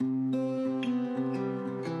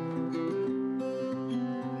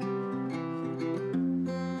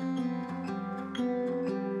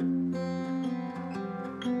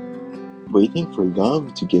Waiting for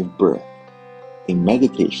Love to Give Birth, a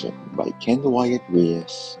meditation by Ken Wyatt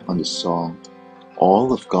Reyes on the song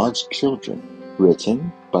All of God's Children,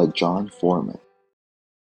 written by John Foreman.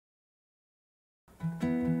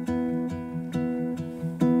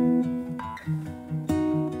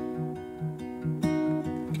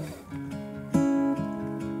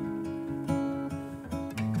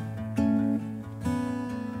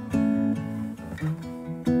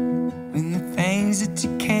 When the things that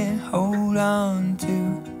you can't hold on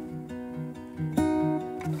to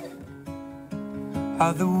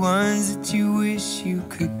are the ones that you wish you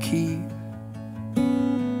could keep,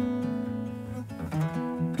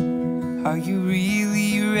 are you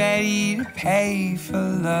really ready to pay for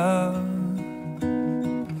love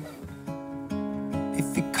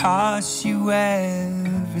if it costs you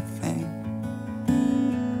everything?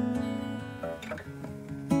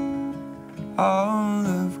 All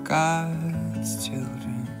of God's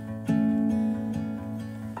children,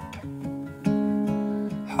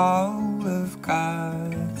 all of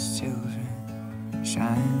God's children,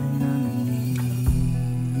 shining underneath,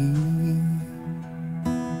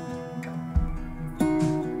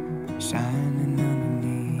 shining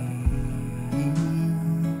underneath.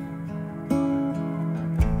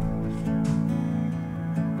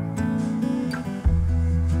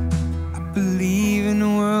 I believe in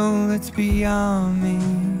a world that's beyond me.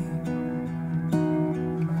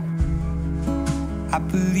 I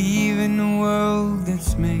believe in a world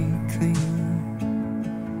that's made clean.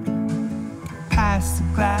 Past the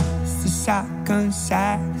glass, the shotgun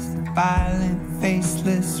shacks, the violent,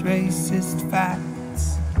 faceless, racist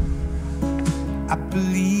facts. I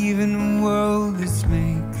believe in a world that's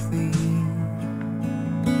made clean.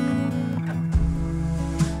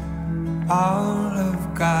 All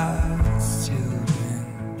of God's children,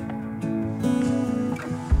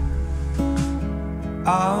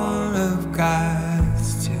 all of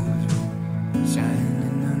God's children,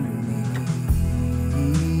 shining underneath,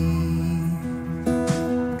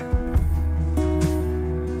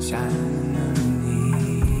 shining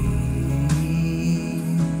underneath.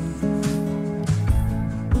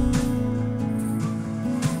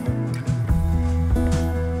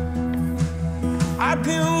 I've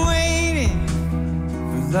been waiting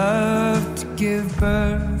for love to give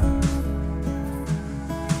birth,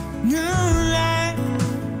 new life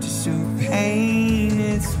to show pain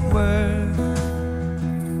its worth.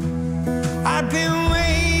 I've been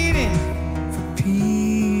waiting for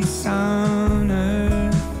peace on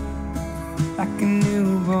earth, like a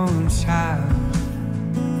newborn child.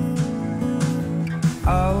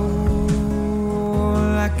 Oh,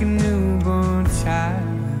 like a newborn child,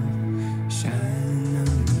 shining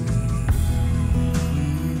underneath,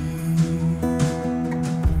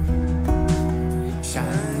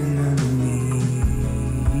 shining underneath.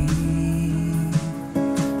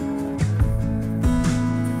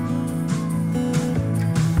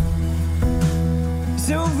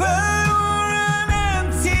 So run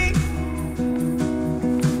empty.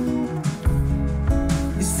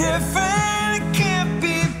 Is there a friend that can't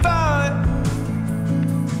be bought?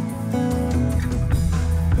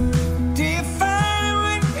 Do you find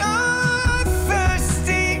when you're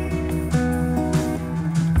thirsty?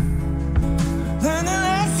 Learn the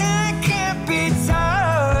lesson that can't be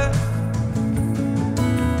taught.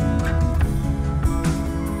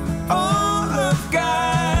 All of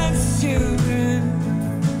God's children,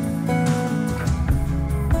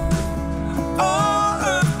 all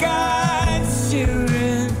of God's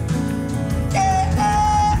children,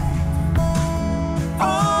 yeah.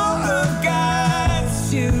 All of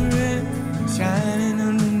God's children, shining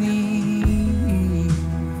underneath,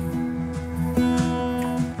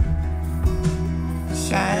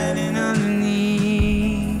 shining underneath,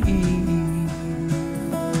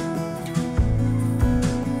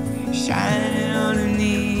 shining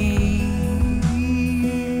underneath,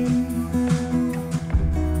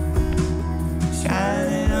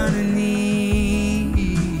 shining underneath,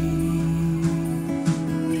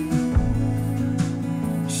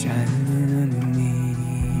 shining underneath.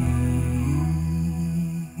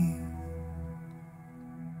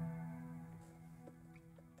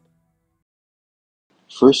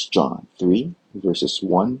 1 John 3, verses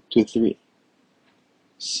 1 to 3.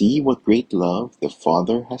 See what great love the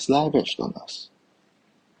Father has lavished on us,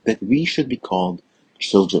 that we should be called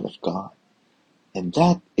children of God. And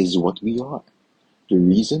that is what we are. The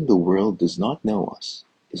reason the world does not know us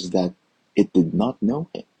is that it did not know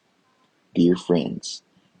Him. Dear friends,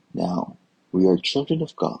 now we are children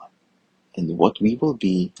of God, and what we will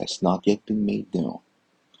be has not yet been made known.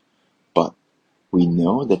 But we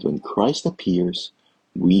know that when Christ appears,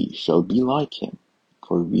 we shall be like Him,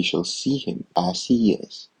 for we shall see him as he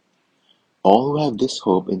is. All who have this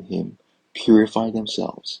hope in him purify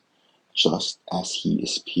themselves, just as he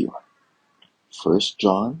is pure. 1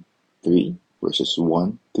 John 3, verses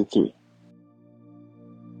 1 to 3.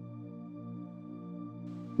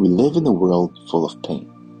 We live in a world full of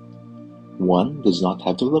pain. One does not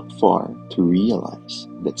have to look far to realize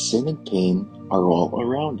that sin and pain are all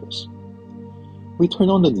around us. We turn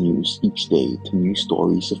on the news each day to new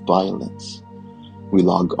stories of violence. We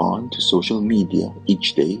log on to social media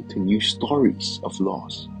each day to new stories of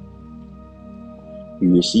loss. We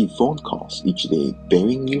receive phone calls each day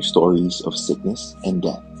bearing new stories of sickness and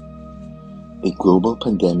death. A global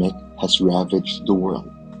pandemic has ravaged the world.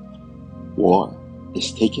 War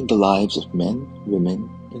is taking the lives of men, women,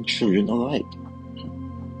 and children alike.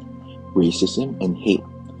 Racism and hate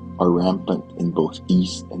are rampant in both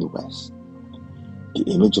East and West. The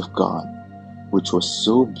image of God, which was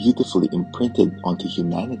so beautifully imprinted onto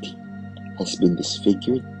humanity, has been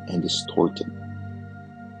disfigured and distorted.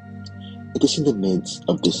 It is in the midst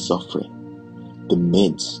of this suffering, the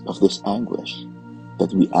midst of this anguish,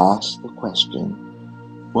 that we ask the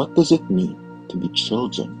question, what does it mean to be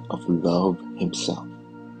children of love himself?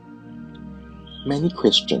 Many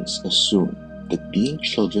Christians assume that being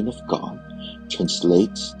children of God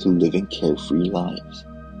translates to living carefree lives.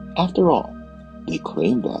 After all, they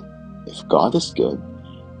claim that if God is good,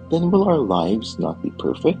 then will our lives not be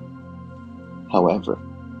perfect? However,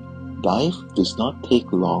 life does not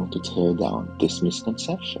take long to tear down this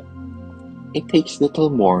misconception. It takes little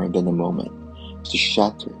more than a moment to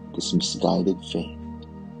shatter this misguided faith.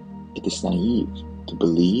 It is naive to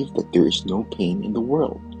believe that there is no pain in the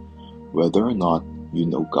world, whether or not you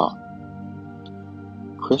know God.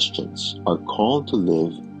 Christians are called to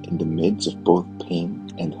live in the midst of both pain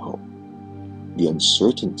and hope, the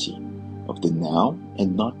uncertainty of the now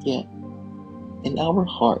and not yet. In our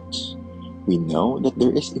hearts, we know that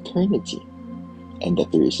there is eternity and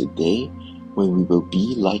that there is a day when we will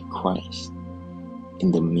be like Christ.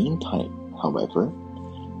 In the meantime, however,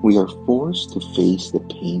 we are forced to face the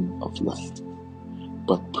pain of life.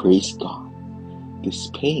 But praise God, this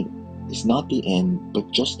pain is not the end but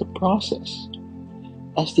just the process.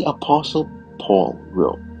 As the Apostle Paul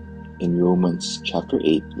wrote in Romans chapter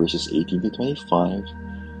 8, verses 18 to 25,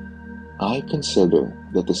 I consider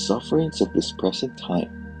that the sufferings of this present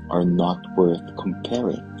time are not worth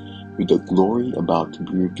comparing with the glory about to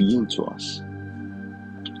be revealed to us.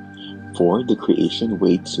 For the creation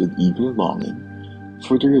waits with eager longing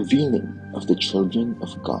for the revealing of the children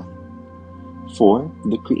of God. For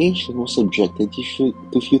the creation was subjected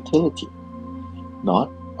to futility,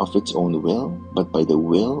 not of its own will, but by the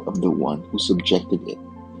will of the one who subjected it,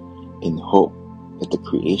 in hope that the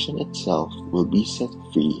creation itself will be set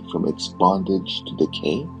free from its bondage to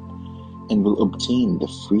decay and will obtain the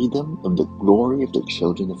freedom of the glory of the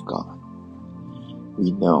children of God.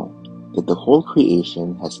 We know that the whole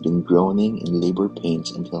creation has been groaning in labor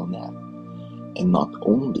pains until now, and not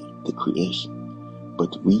only the creation,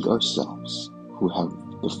 but we ourselves, who have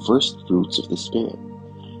the first fruits of the Spirit,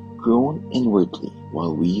 groan inwardly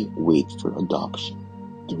while we wait for adoption,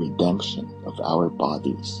 the redemption of our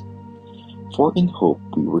bodies. For in hope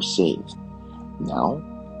we were saved. Now,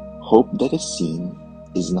 hope that is seen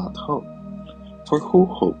is not hope. For who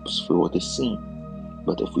hopes for what is seen?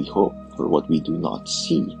 But if we hope for what we do not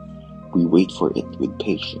see, we wait for it with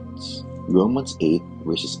patience. Romans 8,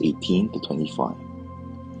 verses 18 to 25.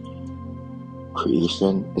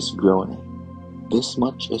 Creation is groaning. This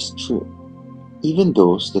much is true. Even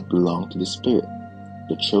those that belong to the Spirit,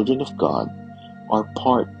 the children of God, are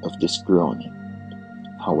part of this groaning.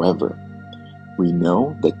 However, we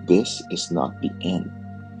know that this is not the end.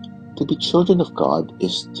 To be children of God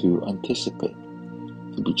is to anticipate.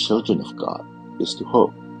 To be children of God is to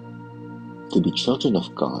hope. To be children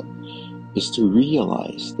of God is to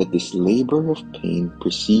realize that this labor of pain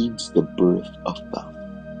precedes the birth of love.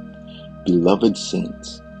 Beloved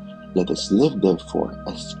saints, let us live therefore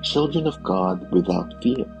as children of God without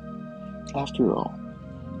fear. After all,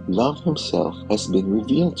 love himself has been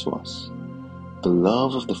revealed to us. The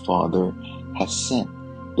love of the Father has sent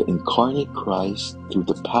the incarnate Christ through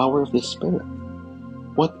the power of the Spirit.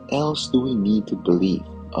 What else do we need to believe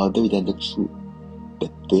other than the truth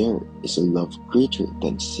that there is a love greater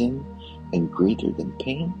than sin and greater than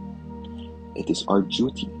pain? It is our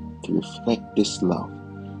duty to reflect this love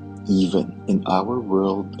even in our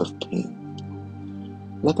world of pain.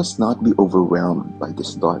 Let us not be overwhelmed by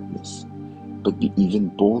this darkness, but be even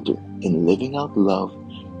bolder in living out love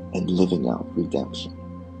and living out redemption.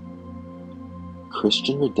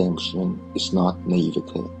 Christian redemption is not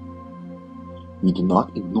naivete. We do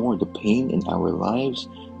not ignore the pain in our lives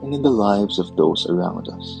and in the lives of those around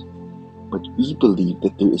us, but we believe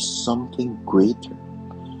that there is something greater.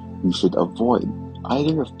 We should avoid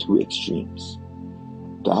either of two extremes,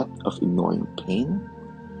 that of ignoring pain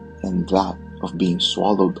and that of being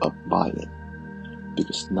swallowed up by it,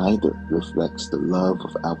 because neither reflects the love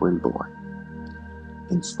of our Lord.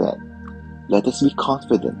 Instead, let us be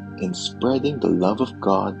confident in spreading the love of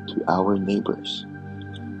God to our neighbors,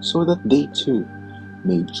 so that they too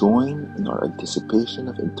may join in our anticipation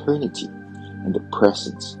of eternity and the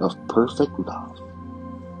presence of perfect love.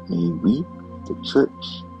 May we, the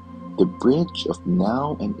Church, the bridge of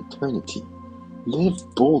now and eternity, live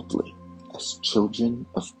boldly as children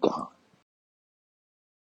of God.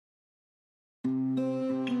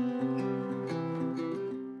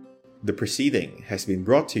 The proceeding has been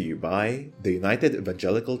brought to you by the United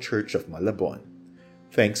Evangelical Church of Malabon.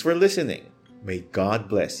 Thanks for listening. May God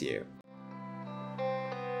bless you.